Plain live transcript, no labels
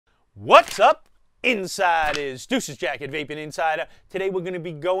What's up, Insiders? Deuces Jacket Vaping Insider. Today we're going to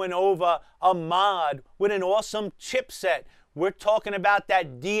be going over a mod with an awesome chipset. We're talking about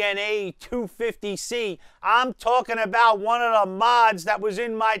that DNA 250C. I'm talking about one of the mods that was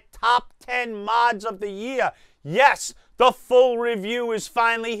in my top 10 mods of the year. Yes, the full review is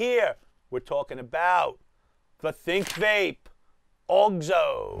finally here. We're talking about the Thinkvape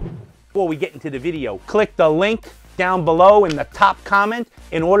Auxo. Before we get into the video, click the link down below in the top comment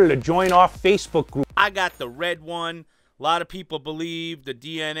in order to join our Facebook group. I got the red one. A lot of people believe the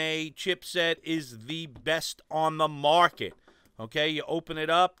DNA chipset is the best on the market. Okay, you open it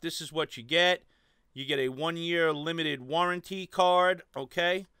up. This is what you get. You get a 1-year limited warranty card.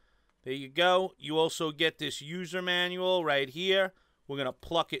 Okay, there you go. You also get this user manual right here. We're going to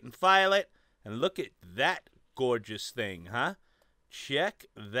pluck it and file it. And look at that gorgeous thing, huh? Check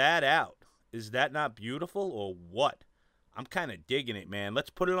that out. Is that not beautiful or what? I'm kind of digging it, man. Let's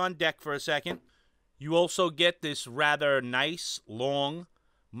put it on deck for a second. You also get this rather nice, long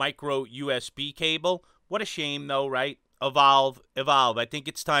micro USB cable. What a shame, though, right? Evolve. I think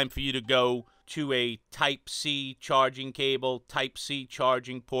it's time for you to go to a Type-C charging cable, Type-C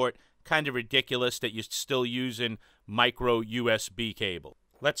charging port. Kind of ridiculous that you're still using micro USB cable.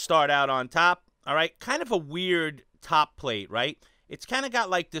 Let's start out on top. All right, kind of a weird top plate, right? It's kind of got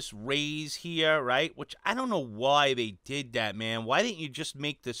like this raise here, right? Which I don't know why they did that, man. Why didn't you just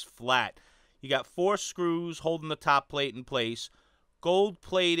make this flat? You got 4 screws holding the top plate in place.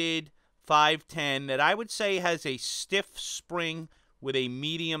 Gold-plated 510 that I would say has a stiff spring with a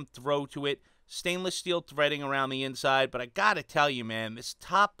medium throw to it. Stainless steel threading around the inside. But I got to tell you, man, this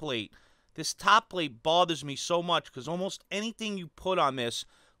top plate bothers me so much because almost anything you put on this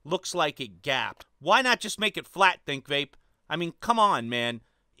looks like it gapped. Why not just make it flat, Thinkvape? I mean, come on, man.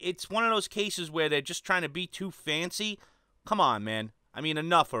 It's one of those cases where they're just trying to be too fancy. Come on, man. I mean,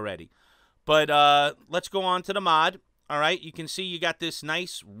 enough already. But let's go on to the mod. All right, you can see you got this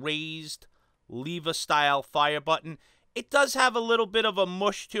nice raised lever-style fire button. It does have a little bit of a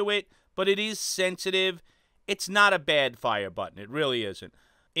mush to it, but it is sensitive. It's not a bad fire button. It really isn't.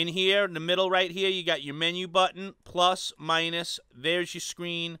 In here, in the middle right here, you got your menu button, plus, minus. There's your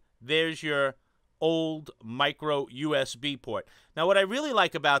screen. There's your old micro USB port. Now, what I really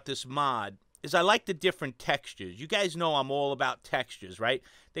like about this mod is I like the different textures. You guys know I'm all about textures, right?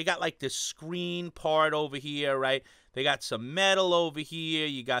 They got like this screen part over here, right? They got some metal over here.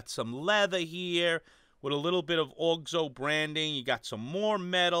 You got some leather here with a little bit of Auxo branding. You got some more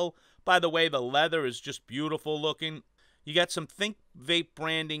metal. By the way, the leather is just beautiful looking. You got some Thinkvape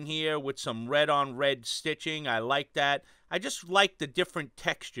branding here with some red-on-red stitching. I like that. I just like the different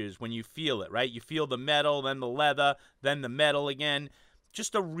textures when you feel it, right? You feel the metal, then the leather, then the metal again.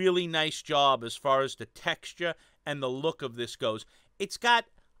 Just a really nice job as far as the texture and the look of this goes. It's got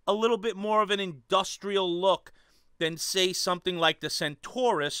a little bit more of an industrial look than, say, something like the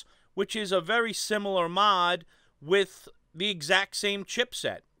Centaurus, which is a very similar mod with the exact same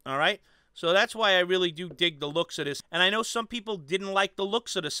chipset, all right? So that's why I really do dig the looks of this. And I know some people didn't like the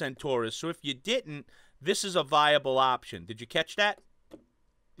looks of the Centaurus, so if you didn't, this is a viable option. Did you catch that?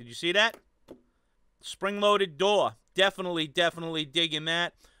 Did you see that? Spring-loaded door. Definitely digging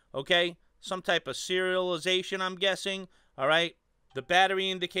that. Okay? Some type of serialization, I'm guessing. All right? The battery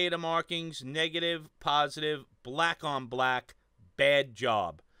indicator markings, negative, positive, black on black. Bad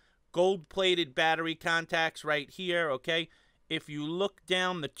job. Gold-plated battery contacts right here, okay? If you look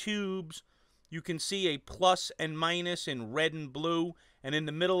down the tubes, you can see a plus and minus in red and blue. And in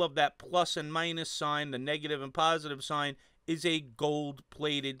the middle of that plus and minus sign, the negative and positive sign, is a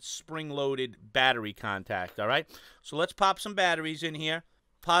gold-plated, spring-loaded battery contact, all right? So let's pop some batteries in here.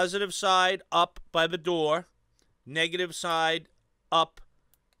 Positive side up by the door. Negative side up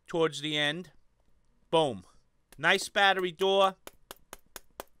towards the end. Boom. Nice battery door.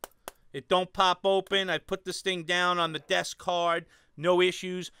 It don't pop open. I put this thing down on the desk card. No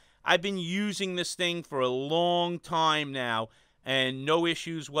issues. I've been using this thing for a long time now, and no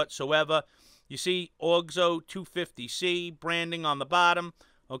issues whatsoever. You see Auxo 250C branding on the bottom,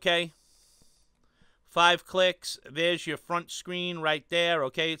 okay? 5 clicks. There's your front screen right there,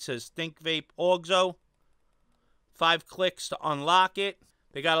 okay? It says Thinkvape Auxo. 5 clicks to unlock it.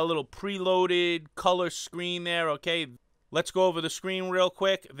 They got a little preloaded color screen there, okay? Let's go over the screen real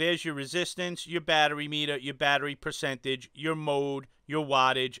quick. There's your resistance, your battery meter, your battery percentage, your mode, your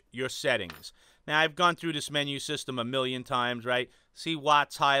wattage, your settings. Now, I've gone through this menu system a million times, right? See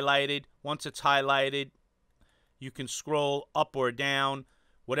watts highlighted. Once it's highlighted, you can scroll up or down.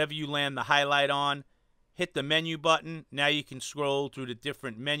 Whatever you land the highlight on, hit the menu button. Now you can scroll through the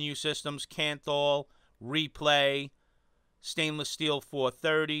different menu systems. Canthal, replay, stainless steel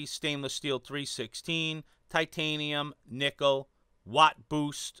 430, stainless steel 316, titanium, nickel, watt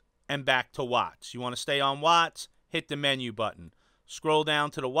boost, and back to watts. You want to stay on watts? Hit the menu button. Scroll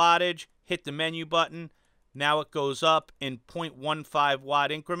down to the wattage, hit the menu button. Now it goes up in 0.15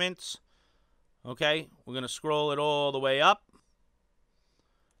 watt increments. Okay, we're going to scroll it all the way up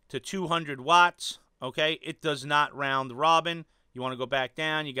to 200 watts. Okay, it does not round robin. You want to go back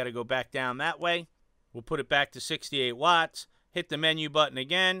down, you got to go back down that way. We'll put it back to 68 watts. Hit the menu button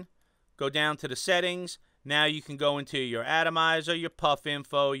again. Go down to the settings. Now you can go into your atomizer, your puff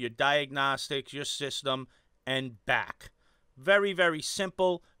info, your diagnostics, your system, and back. Very, very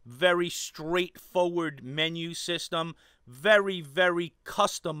simple, very straightforward menu system. Very, very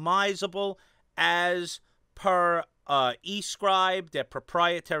customizable as per eScribe, their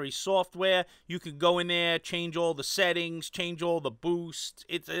proprietary software. You can go in there, change all the settings, change all the boosts.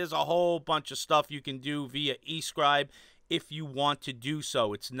 There's a whole bunch of stuff you can do via eScribe if you want to do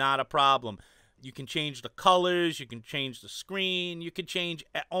so. It's not a problem. You can change the colors, you can change the screen, you can change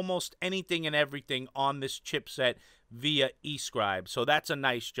almost anything and everything on this chipset via eScribe. So that's a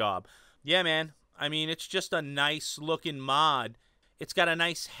nice job. Yeah, man. I mean, it's just a nice looking mod. It's got a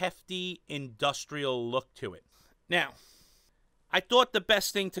nice hefty industrial look to it. Now, I thought the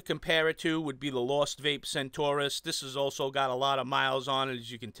best thing to compare it to would be the Lost Vape Centaurus. This has also got a lot of miles on it,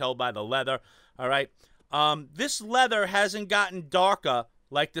 as you can tell by the leather. All right. This leather hasn't gotten darker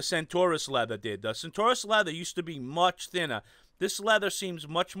like the Centaurus leather did. The Centaurus leather used to be much thinner. This leather seems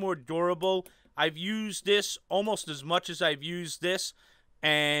much more durable. I've used this almost as much as I've used this,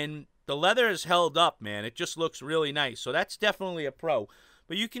 and the leather has held up, man. It just looks really nice. So that's definitely a pro.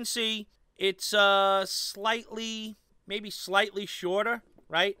 But you can see it's maybe slightly shorter,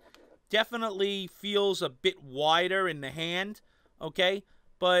 right? Definitely feels a bit wider in the hand, okay?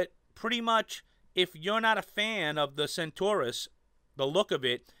 But pretty much, if you're not a fan of the Centaurus, the look of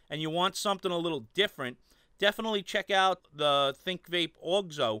it, and you want something a little different, definitely check out the Thinkvape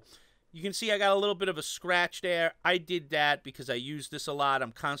Auxo. You can see I got a little bit of a scratch there. I did that because I use this a lot.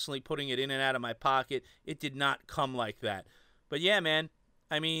 I'm constantly putting it in and out of my pocket. It did not come like that. But yeah, man,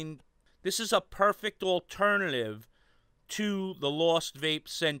 I mean, this is a perfect alternative to the Lost Vape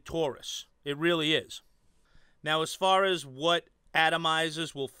Centaurus. It really is. Now, as far as what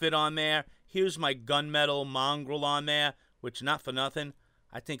atomizers will fit on there, here's my gunmetal mongrel on there, which, not for nothing,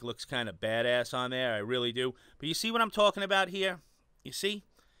 I think looks kind of badass on there. I really do. But you see what I'm talking about here? You see?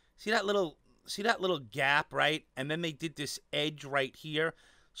 See that little gap, right? And then they did this edge right here.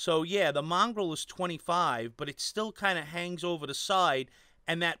 So, yeah, the mongrel is 25, but it still kind of hangs over the side.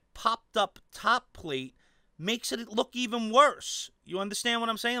 And that popped up top plate makes it look even worse. You understand what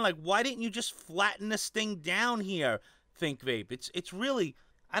I'm saying? Like, why didn't you just flatten this thing down here, Thinkvape? It's really,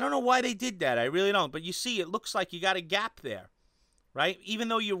 I don't know why they did that. I really don't. But you see, it looks like you got a gap there, right? Even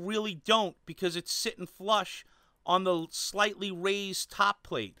though you really don't, because it's sitting flush on the slightly raised top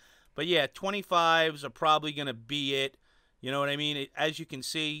plate. But yeah, 25s are probably going to be it. You know what I mean? As you can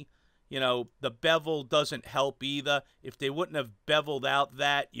see, you know, the bevel doesn't help either. If they wouldn't have beveled out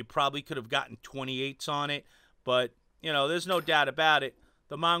that, you probably could have gotten 28s on it. But, you know, there's no doubt about it.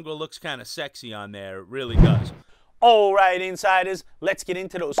 The mongrel looks kind of sexy on there. It really does. All right, insiders, let's get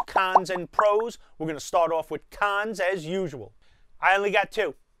into those cons and pros. We're going to start off with cons as usual. I only got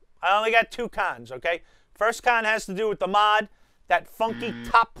two. I only got two cons, okay? First con has to do with the mod. That funky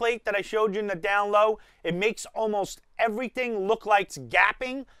top plate that I showed you in the down low, it makes almost everything look like it's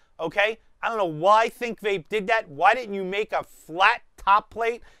gapping, okay? I don't know why Thinkvape did that. Why didn't you make a flat top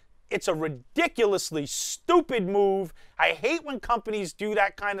plate? It's a ridiculously stupid move. I hate when companies do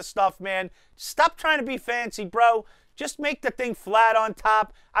that kind of stuff, man. Stop trying to be fancy, bro. Just make the thing flat on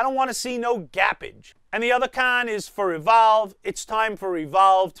top. I don't want to see no gappage. And the other con is for Evolve. It's time for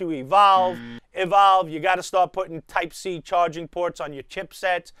Evolve to evolve. Evolve, you got to start putting Type-C charging ports on your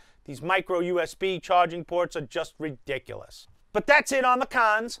chipsets. These micro USB charging ports are just ridiculous. But that's it on the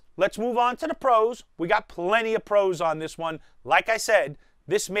cons. Let's move on to the pros. We got plenty of pros on this one. Like I said,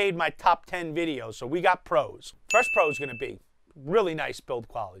 this made my top 10 videos, so we got pros. First pro is going to be really nice build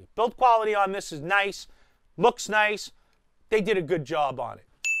quality. Build quality on this is nice, looks nice. They did a good job on it.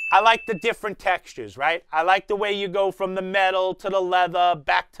 I like the different textures, right? I like the way you go from the metal to the leather,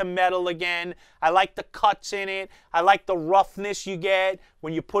 back to metal again. I like the cuts in it. I like the roughness you get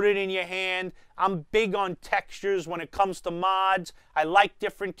when you put it in your hand. I'm big on textures when it comes to mods. I like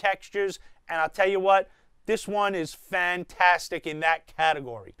different textures, and I'll tell you what, this one is fantastic in that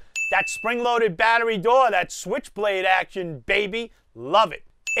category. That spring-loaded battery door, that switchblade action, baby, love it.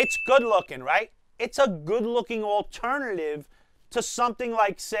 It's good looking, right? It's a good looking alternative to something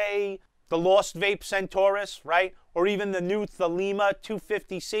like, say, the Lost Vape Centaurus, right? or even the new Thelema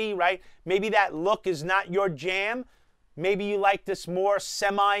 250C, right? Maybe that look is not your jam. Maybe you like this more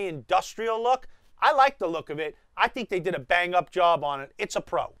semi-industrial look. I like the look of it. I think they did a bang-up job on it. It's a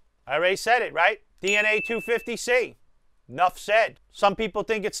pro. I already said it, right? DNA 250C. Enough said. Some people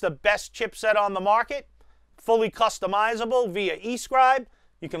think it's the best chipset on the market. Fully customizable via eScribe.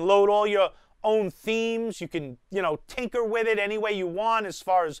 You can load all your own themes. You can, tinker with it any way you want as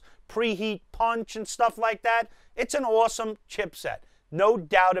far as preheat punch and stuff like that. It's an awesome chipset. No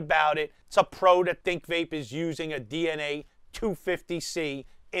doubt about it. It's a pro that Thinkvape is using a DNA 250C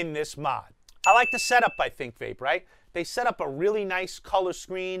in this mod. I like the setup by Thinkvape, right? They set up a really nice color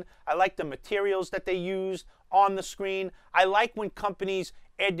screen. I like the materials that they use on the screen. I like when companies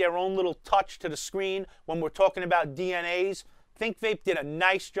add their own little touch to the screen when we're talking about DNAs. Thinkvape did a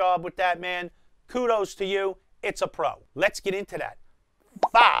nice job with that, man. Kudos to you. It's a pro. Let's get into that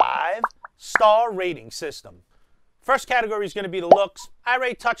 5-star rating system. First category is going to be the looks. I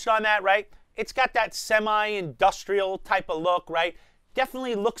already touched on that, right? It's got that semi-industrial type of look, right?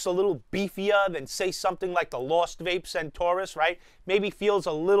 Definitely looks a little beefier than, say, something like the Lost Vape Centaurus, right? Maybe feels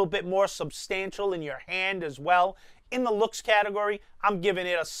a little bit more substantial in your hand as well. In the looks category, I'm giving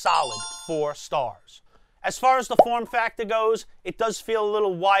it a solid 4 stars. As far as the form factor goes, it does feel a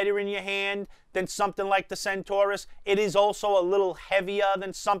little wider in your hand than something like the Centaurus. It is also a little heavier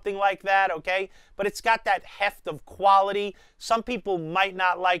than something like that, okay? But it's got that heft of quality. Some people might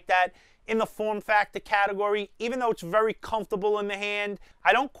not like that. In the form factor category, even though it's very comfortable in the hand,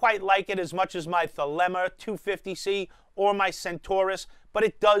 I don't quite like it as much as my Thelema 250C or my Centaurus, but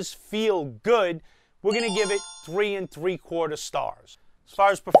it does feel good. We're going to give it 3 3/4 stars. As far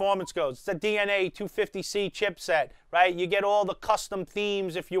as performance goes, it's a DNA 250C chipset, right? You get all the custom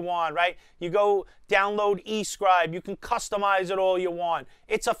themes if you want, right? You go download eScribe. You can customize it all you want.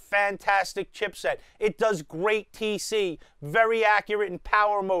 It's a fantastic chipset. It does great TC, very accurate in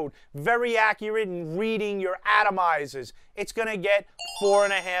power mode, very accurate in reading your atomizers. It's going to get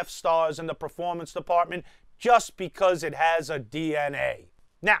 4.5 stars in the performance department just because it has a DNA.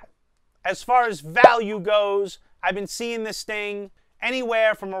 Now, as far as value goes, I've been seeing this thing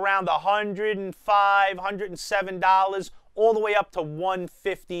anywhere from around $105, $107, all the way up to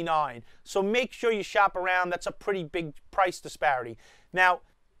 $159. So make sure you shop around. That's a pretty big price disparity. Now,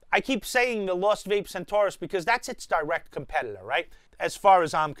 I keep saying the Lost Vape Centaurus because that's its direct competitor, right? As far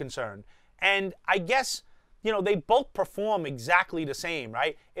as I'm concerned. And I guess, they both perform exactly the same,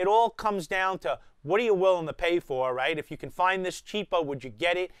 right? It all comes down to what are you willing to pay for, right? If you can find this cheaper, would you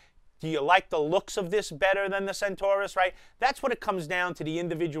get it? Do you like the looks of this better than the Centaurus, right? That's what it comes down to the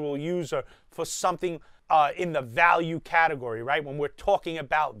individual user for something in the value category, right? When we're talking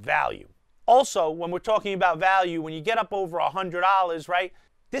about value. Also, when we're talking about value, when you get up over $100, right?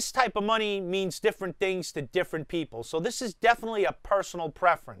 This type of money means different things to different people. So this is definitely a personal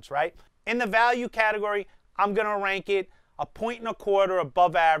preference, right? In the value category, I'm going to rank it 1.25 points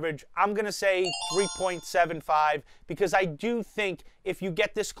above average. I'm going to say 3.75 because I do think if you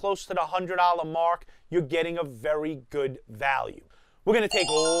get this close to the $100 mark, you're getting a very good value. We're going to take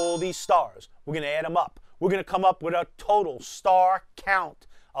all these stars. We're going to add them up. We're going to come up with a total star count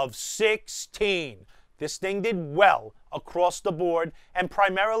of 16. This thing did well across the board, and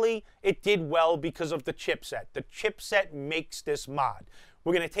primarily it did well because of the chipset. The chipset makes this mod.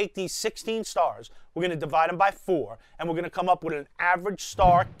 We're going to take these 16 stars, we're going to divide them by 4, and we're going to come up with an average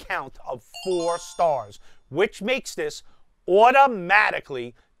star count of 4 stars, which makes this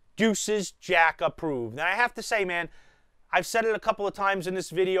automatically Deuces Jack approved. Now, I have to say, man, I've said it a couple of times in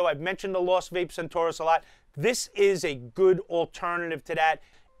this video. I've mentioned the Lost Vape Centaurus a lot. This is a good alternative to that.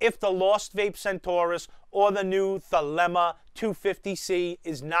 If the Lost Vape Centaurus or the new Thelema 250C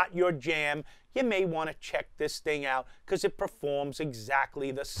is not your jam, you may want to check this thing out because it performs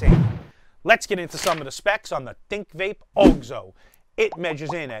exactly the same. Let's get into some of the specs on the Thinkvape Auxo. It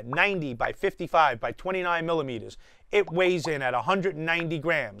measures in at 90 by 55 by 29 millimeters. It weighs in at 190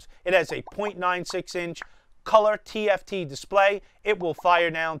 grams. It has a 0.96-inch color TFT display. It will fire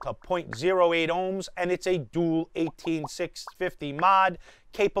down to 0.08 ohms, and it's a dual 18650 mod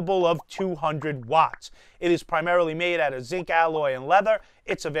capable of 200 watts. It is primarily made out of zinc alloy and leather.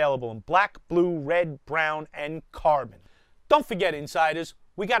 It's available in black, blue, red, brown, and carbon. Don't forget, insiders,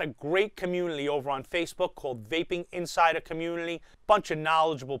 we got a great community over on Facebook called Vaping Insider Community. Bunch of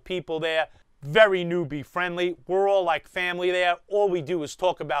knowledgeable people there. Very newbie friendly. We're all like family there. All we do is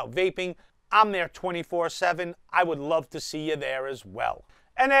talk about vaping. I'm there 24/7. I would love to see you there as well.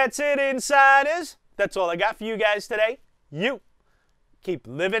 And that's it, insiders. That's all I got for you guys today. You keep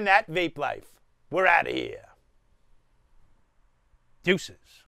living that vape life. We're out of here. Deuces.